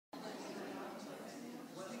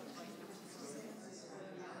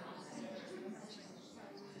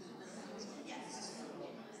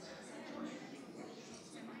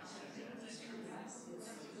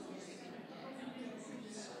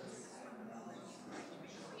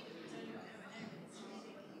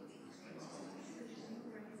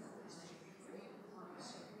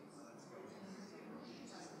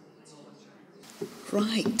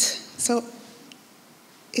Right. So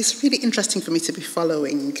it's really interesting for me to be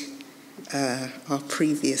following our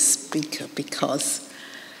previous speaker, because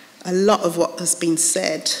a lot of what has been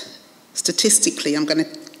said, statistically, I'm going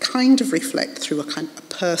to kind of reflect through a kind of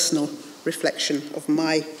personal reflection of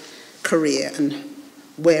my career and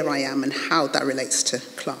where I am and how that relates to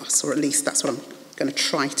class, or at least that's what I'm going to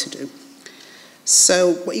try to do.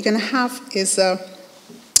 So what you're going to have is,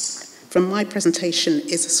 from my presentation,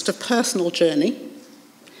 is a sort of personal journey.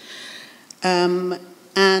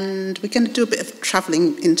 And we're going to do a bit of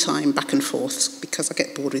travelling in time back and forth, because I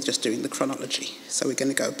get bored with just doing the chronology. So we're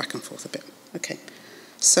going to go back and forth a bit. Okay.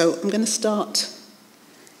 So I'm going to start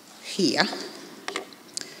here.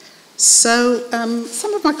 So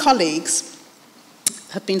some of my colleagues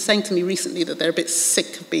have been saying to me recently that they're a bit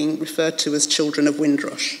sick of being referred to as children of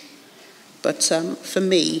Windrush. But for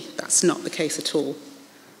me, that's not the case at all.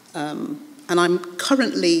 And I'm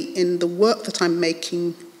currently, in the work that I'm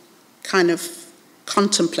making, kind of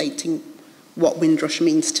contemplating what Windrush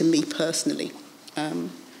means to me personally.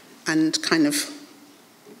 And kind of,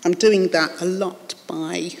 I'm doing that a lot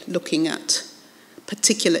by looking at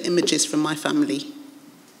particular images from my family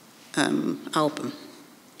album.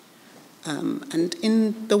 And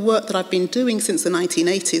in the work that I've been doing since the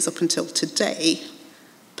 1980s up until today,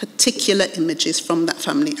 particular images from that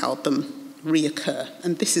family album reoccur.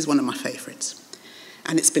 And this is one of my favourites.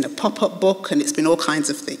 And it's been a pop-up book, and it's been all kinds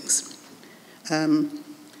of things.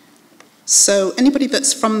 So anybody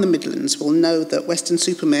that's from the Midlands will know that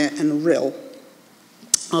Weston-super-Mare and Rhyl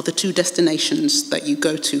are the two destinations that you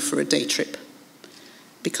go to for a day trip,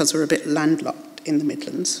 because we're a bit landlocked in the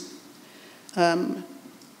Midlands. And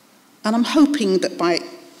I'm hoping that by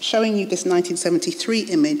showing you this 1973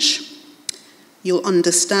 image, you'll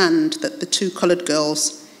understand that the two coloured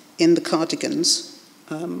girls in the cardigans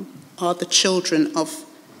are the children of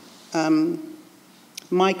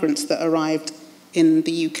migrants that arrived in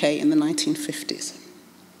the UK in the 1950s.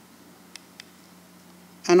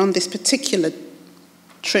 And on this particular day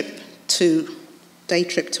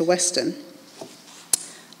trip to Weston,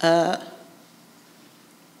 the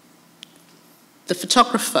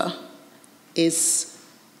photographer is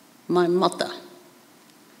my mother.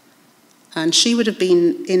 And she would have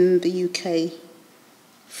been in the UK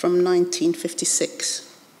from 1956.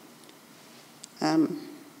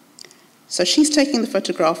 So she's taking the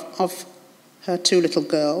photograph of her two little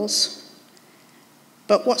girls.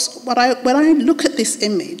 But when I look at this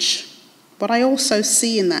image, what I also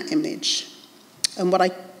see in that image, and what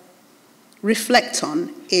I reflect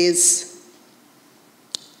on, is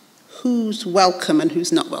who's welcome and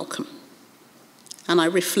who's not welcome. And I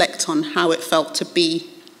reflect on how it felt to be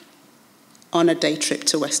on a day trip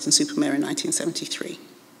to Weston-super-Mare in 1973.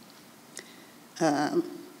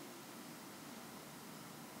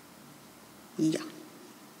 Yeah.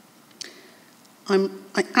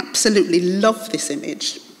 I absolutely love this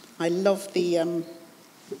image. I love the...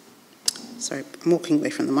 sorry, I'm walking away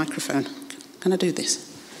from the microphone. Can I do this?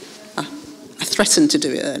 I threatened to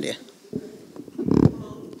do it earlier.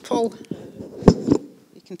 Paul,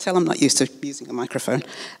 you can tell I'm not used to using a microphone.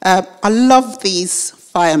 I love these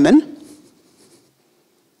firemen.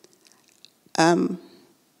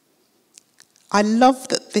 I love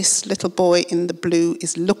that this little boy in the blue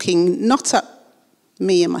is looking not at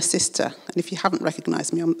me and my sister, and if you haven't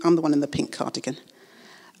recognised me, I'm the one in the pink cardigan.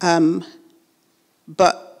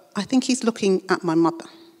 But I think he's looking at my mother.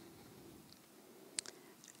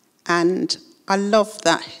 And I love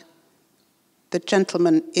that the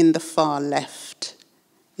gentleman in the far left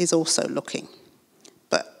is also looking.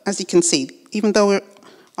 But as you can see, even though we're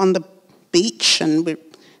on the beach and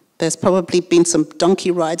there's probably been some donkey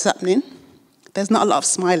rides happening, there's not a lot of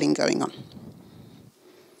smiling going on.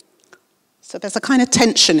 So there's a kind of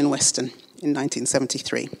tension in Weston in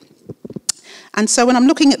 1973. And so when I'm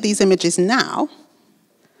looking at these images now,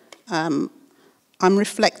 I'm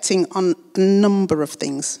reflecting on a number of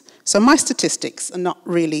things. So my statistics are not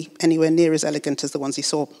really anywhere near as elegant as the ones you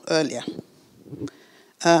saw earlier.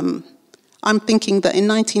 I'm thinking that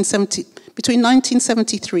between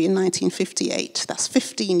 1973 and 1958, that's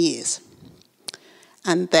 15 years.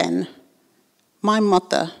 And then my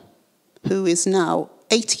mother, who is now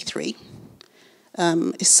 83,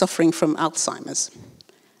 is suffering from Alzheimer's.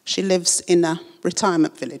 She lives in a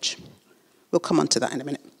retirement village. We'll come on to that in a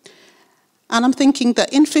minute. And I'm thinking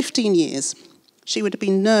that in 15 years, she would have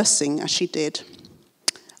been nursing as she did.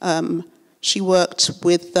 She worked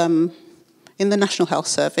with, in the National Health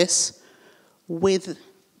Service with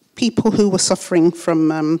people who were suffering from,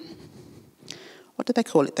 what did they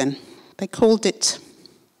call it then? They called it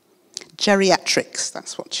geriatrics.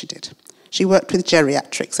 That's what she did. She worked with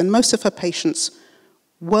geriatrics, and most of her patients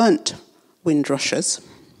weren't Windrushers.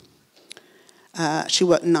 She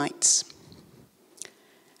worked nights.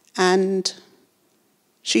 And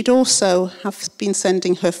she'd also have been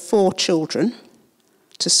sending her 4 children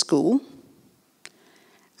to school,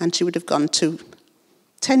 and she would have gone to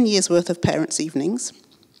 10 years' worth of parents' evenings.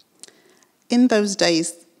 In those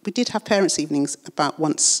days, we did have parents' evenings about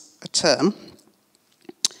once a term,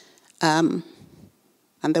 and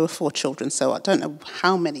there were 4 children, so I don't know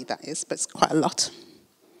how many that is, but it's quite a lot.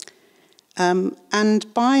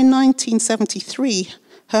 And by 1973,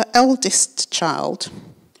 her eldest child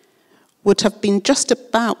would have been just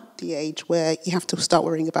about the age where you have to start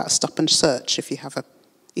worrying about stop and search if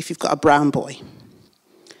you've got a brown boy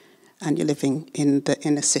and you're living in the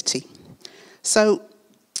inner city. So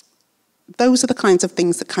those are the kinds of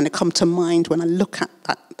things that kind of come to mind when I look at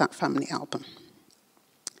that family album.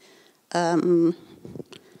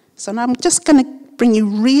 So now I'm just going to bring you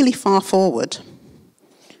really far forward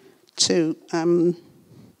to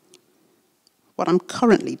what I'm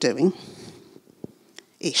currently doing-ish.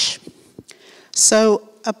 So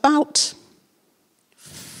about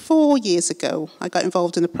 4 years ago, I got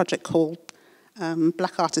involved in a project called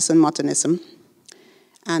Black Artists and Modernism,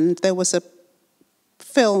 and there was a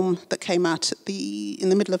film that came out in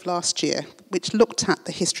the middle of last year, which looked at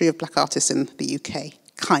the history of black artists in the UK,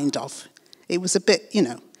 kind of. It was a bit,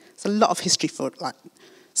 it's a lot of history for like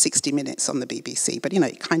 60 minutes on the BBC, but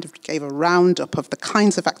it kind of gave a roundup of the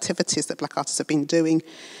kinds of activities that black artists have been doing.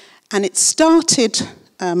 And it started,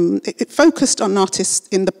 it focused on artists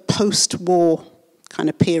in the post-war kind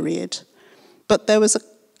of period, but there was a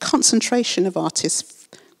concentration of artists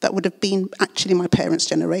that would have been actually my parents'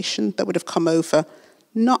 generation, that would have come over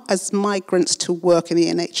not as migrants to work in the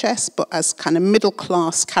NHS, but as kind of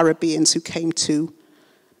middle-class Caribbeans who came to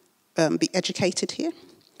be educated here.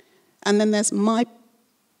 And then there's my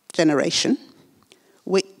generation,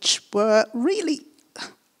 which were really,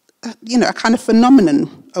 a kind of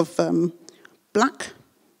phenomenon of black,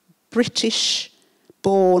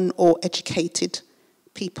 British-born or educated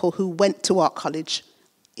people who went to art college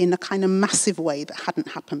in a kind of massive way that hadn't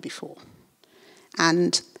happened before.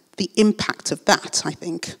 And the impact of that, I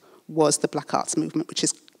think, was the Black Arts Movement, which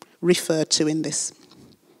is referred to in this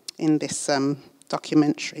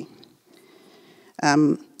documentary.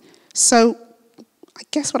 So I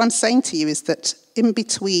guess what I'm saying to you is that in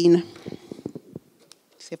between,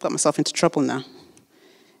 see, I've got myself into trouble now.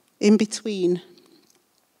 In between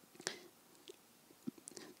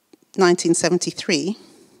 1973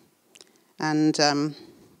 and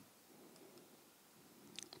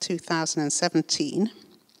 2017,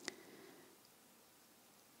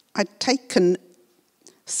 I'd taken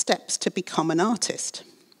steps to become an artist.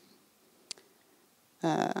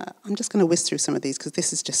 I'm just going to whiz through some of these because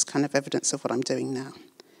this is just kind of evidence of what I'm doing now.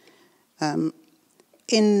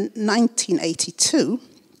 In 1982,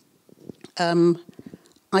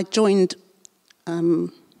 I joined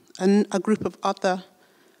a group of other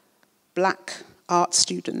black art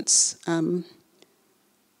students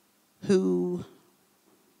who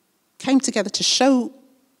came together to show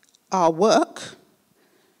our work,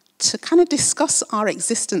 to kind of discuss our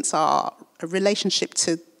existence, our relationship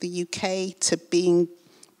to the UK, to being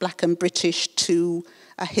black and British, to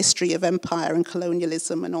a history of empire and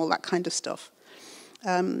colonialism and all that kind of stuff.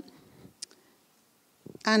 Today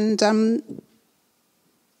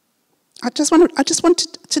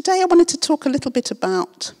I wanted to talk a little bit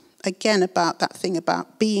about that thing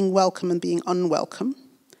about being welcome and being unwelcome.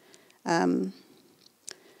 The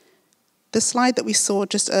slide that we saw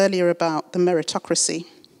just earlier about the meritocracy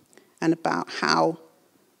and about how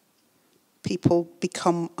people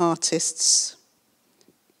become artists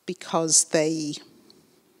because their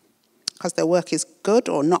work is good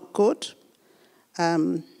or not good,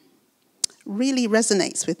 really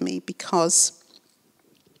resonates with me because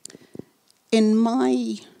in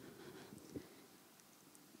my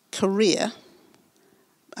career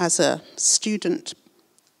as a student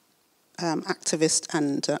activist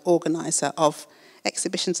and organizer of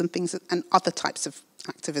exhibitions and things and other types of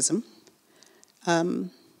activism,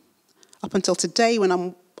 up until today when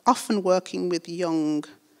I'm often working with young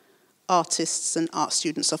artists and art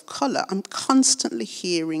students of colour, I'm constantly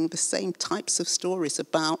hearing the same types of stories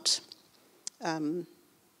about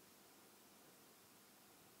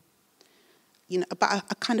about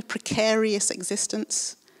a kind of precarious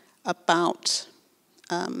existence, about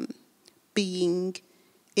being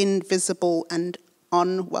invisible and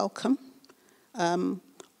unwelcome,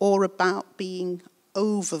 or about being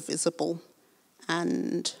over-visible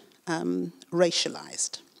and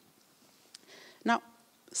racialized. Now,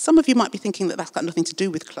 some of you might be thinking that that's got nothing to do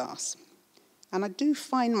with class. And I do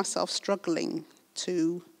find myself struggling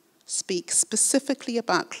to speak specifically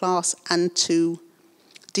about class and to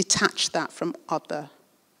detach that from other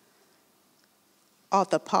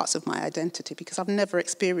parts of my identity, because I've never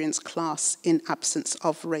experienced class in absence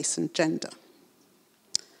of race and gender.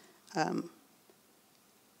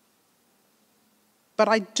 But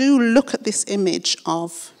I do look at this image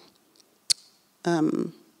of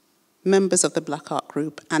members of the Black Art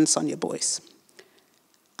Group and Sonia Boyce,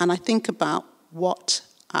 and I think about what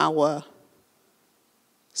our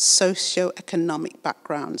socio-economic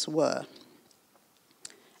backgrounds were.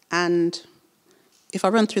 And if I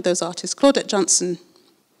run through those artists, Claudette Johnson,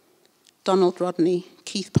 Donald Rodney,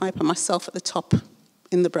 Keith Piper, myself at the top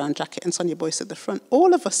in the brown jacket, and Sonia Boyce at the front,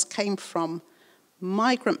 all of us came from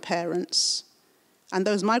migrant parents, and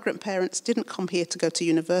those migrant parents didn't come here to go to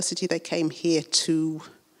university, they came here to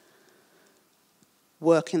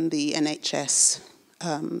work in the NHS,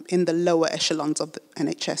 in the lower echelons of the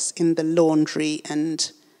NHS, in the laundry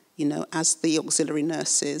and, you know, as the auxiliary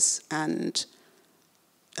nurses, and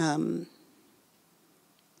to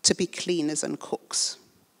be cleaners and cooks.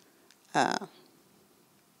 And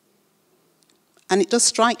it does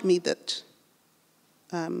strike me that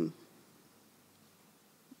when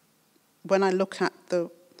I look at the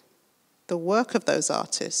work of those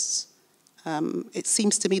artists, it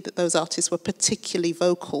seems to me that those artists were particularly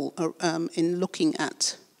vocal in looking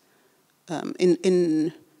at,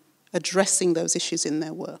 in addressing those issues in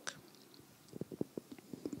their work.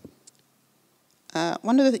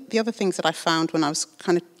 One of the other things that I found when I was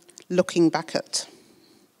kind of looking back at,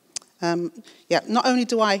 not only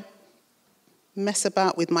do I mess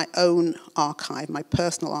about with my own archive, my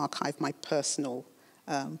personal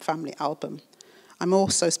family album, I'm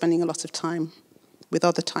also spending a lot of time with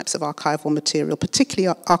other types of archival material,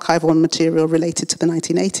 particularly archival material related to the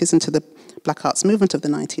 1980s and to the Black Arts movement of the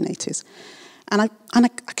 1980s. And I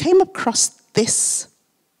came across this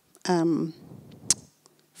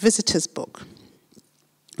visitor's book.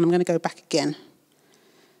 And I'm going to go back again.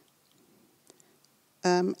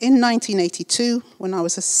 In 1982, when I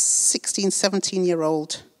was a 16,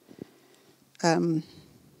 17-year-old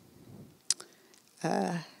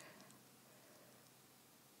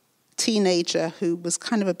teenager who was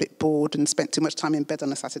kind of a bit bored and spent too much time in bed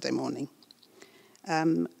on a Saturday morning,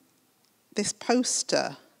 this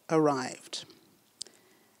poster arrived.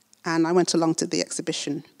 And I went along to the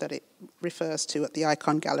exhibition that it refers to at the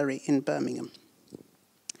Icon Gallery in Birmingham.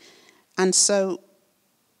 And so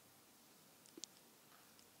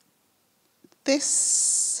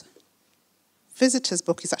this visitor's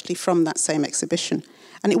book is actually from that same exhibition.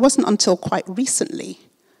 And it wasn't until quite recently,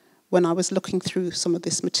 when I was looking through some of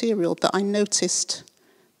this material, that I noticed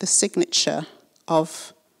the signature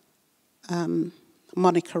of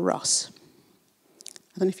Monica Ross.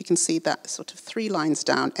 I don't know if you can see that, sort of 3 lines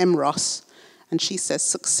down, M. Ross, and she says,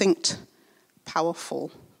 succinct,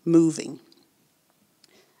 powerful, moving.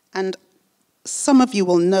 And some of you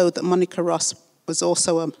will know that Monica Ross was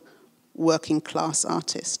also a working class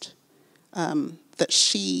artist, that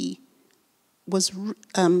she was,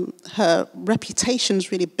 her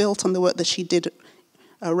reputation's really built on the work that she did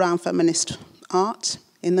around feminist art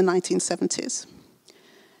in the 1970s.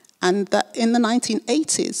 And that in the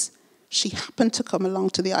 1980s, she happened to come along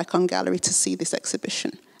to the Icon Gallery to see this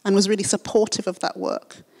exhibition and was really supportive of that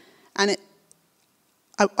work. And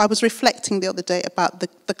I was reflecting the other day about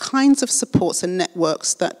the kinds of supports and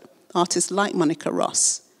networks that artists like Monica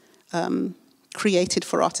Ross created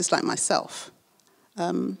for artists like myself.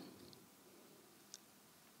 And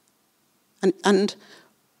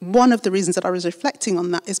one of the reasons that I was reflecting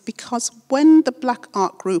on that is because when the Black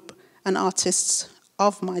Art Group and artists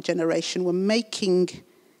of my generation were making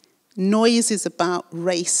noises about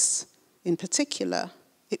race in particular,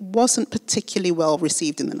 it wasn't particularly well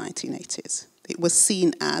received in the 1980s. It was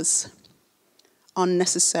seen as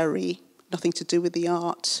unnecessary, nothing to do with the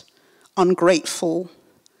art, ungrateful.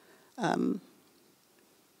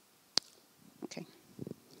 Okay.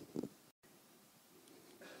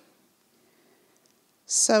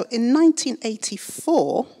 So in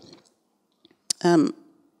 1984,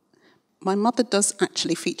 my mother does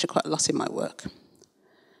actually feature quite a lot in my work.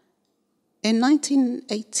 In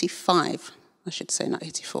 1985, I should say, not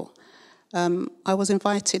 84, I was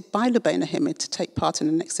invited by Lubaina Himid to take part in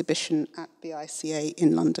an exhibition at the ICA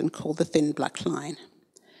in London called The Thin Black Line.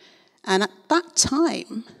 And at that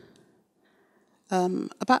time,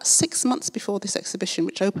 about 6 months before this exhibition,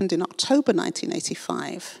 which opened in October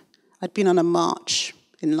 1985, I'd been on a march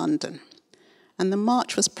in London. And the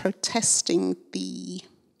march was protesting the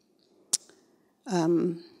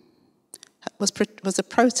was a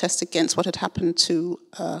protest against what had happened to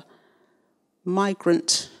a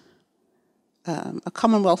migrant a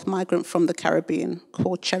Commonwealth migrant from the Caribbean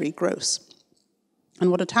called Cherry Gross. And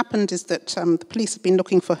what had happened is that the police had been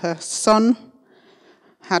looking for her son,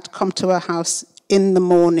 had come to her house in the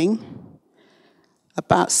morning,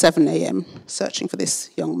 about 7 a.m., searching for this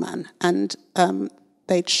young man. And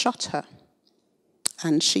they'd shot her.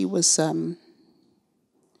 And she was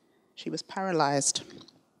paralyzed.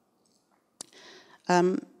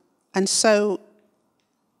 And so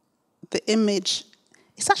the image,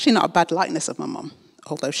 it's actually not a bad likeness of my mum,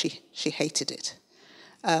 although she hated it.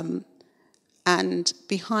 And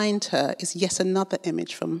behind her is yet another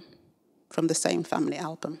image from the same family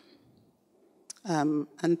album.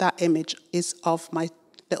 And that image is of my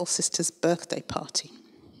little sister's birthday party.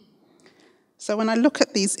 So when I look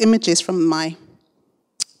at these images from my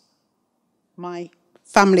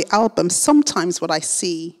family album, sometimes what I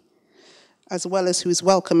see, as well as who's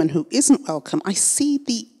welcome and who isn't welcome, I see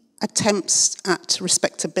the attempts at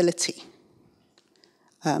respectability.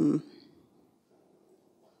 And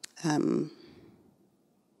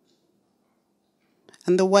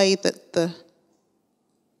the way that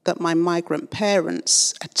my migrant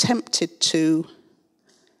parents attempted to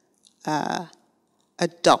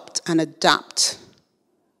adopt and adapt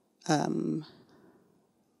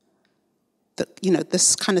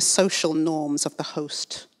this kind of social norms of the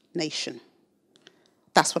host nation.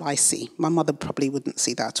 That's what I see. My mother probably wouldn't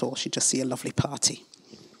see that at all. She'd just see a lovely party.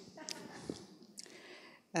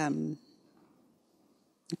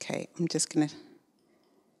 Okay, I'm just going to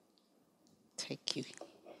take you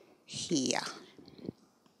here.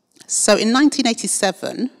 So in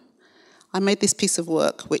 1987, I made this piece of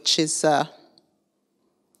work, which is,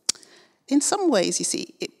 in some ways, you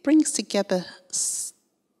see, it brings together,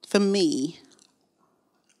 for me,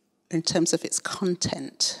 in terms of its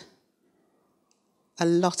content, a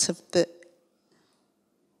lot of the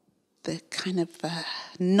kind of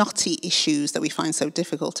knotty issues that we find so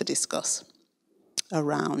difficult to discuss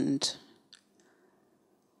around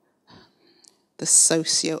the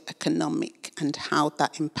socio-economic and how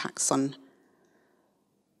that impacts on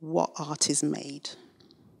what art is made.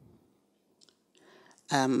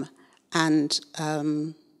 I've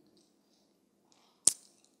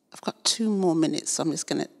got 2 more minutes, so I'm just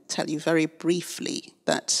going to tell you very briefly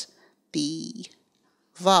that the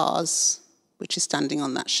vase, which is standing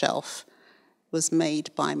on that shelf, was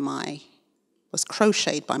crocheted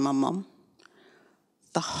by my mum.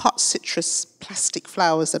 The hot citrus plastic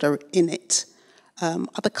flowers that are in it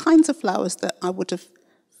are the kinds of flowers that I would have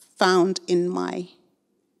found in my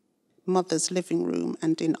mother's living room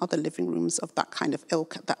and in other living rooms of that kind of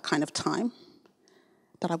ilk at that kind of time,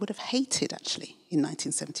 that I would have hated, actually, in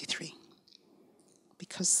 1973,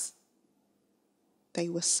 because they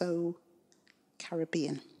were so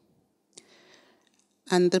Caribbean.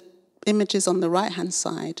 And the images on the right-hand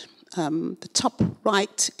side, the top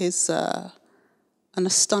right is an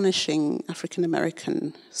astonishing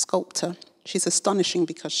African-American sculptor. She's astonishing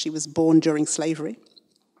because she was born during slavery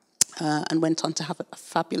and went on to have a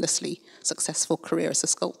fabulously successful career as a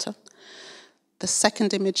sculptor. The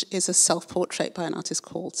second image is a self-portrait by an artist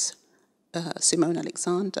called Simone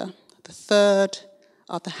Alexander. The third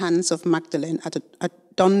are the hands of Magdalene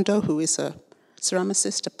Adondo, who is a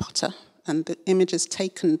ceramicist, a potter, and the image is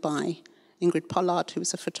taken by Ingrid Pollard, who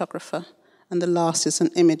is a photographer, and the last is an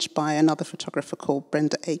image by another photographer called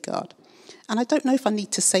Brenda Agard. And I don't know if I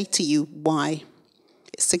need to say to you why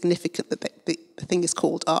it's significant that the thing is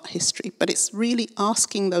called art history, but it's really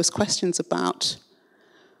asking those questions about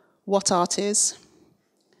what art is,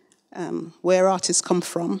 where artists come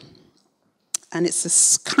from, and it's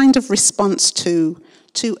this kind of response to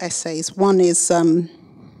 2 essays. One is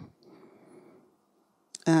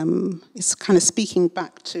it's kind of speaking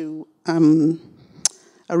back to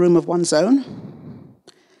a room of one's own,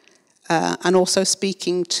 and also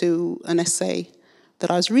speaking to an essay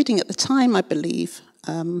that I was reading at the time, I believe,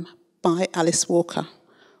 by Alice Walker,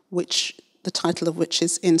 which the title of which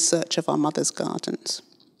is In Search of Our Mother's Gardens.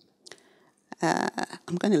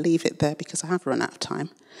 I'm going to leave it there because I have run out of time.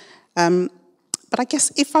 But I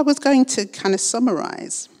guess if I was going to kind of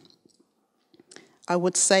summarize, I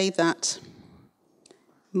would say that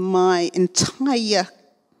my entire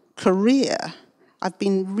career, I've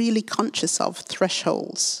been really conscious of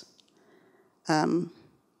thresholds, and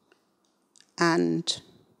I'm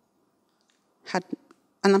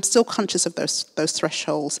still conscious of those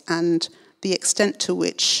thresholds and the extent to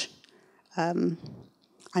which I'm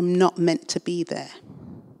not meant to be there.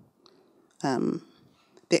 The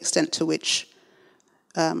extent to which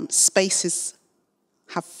spaces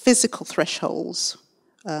have physical thresholds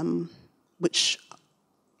which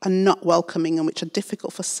are not welcoming and which are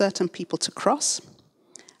difficult for certain people to cross,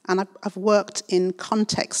 And I've worked in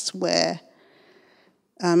contexts where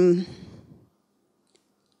I'm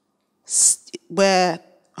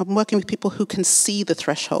working with people who can see the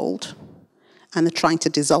threshold and they're trying to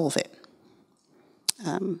dissolve it.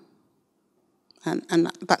 And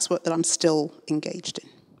that's what that I'm still engaged in.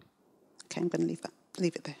 Okay, I'm going to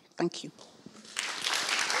leave it there. Thank you.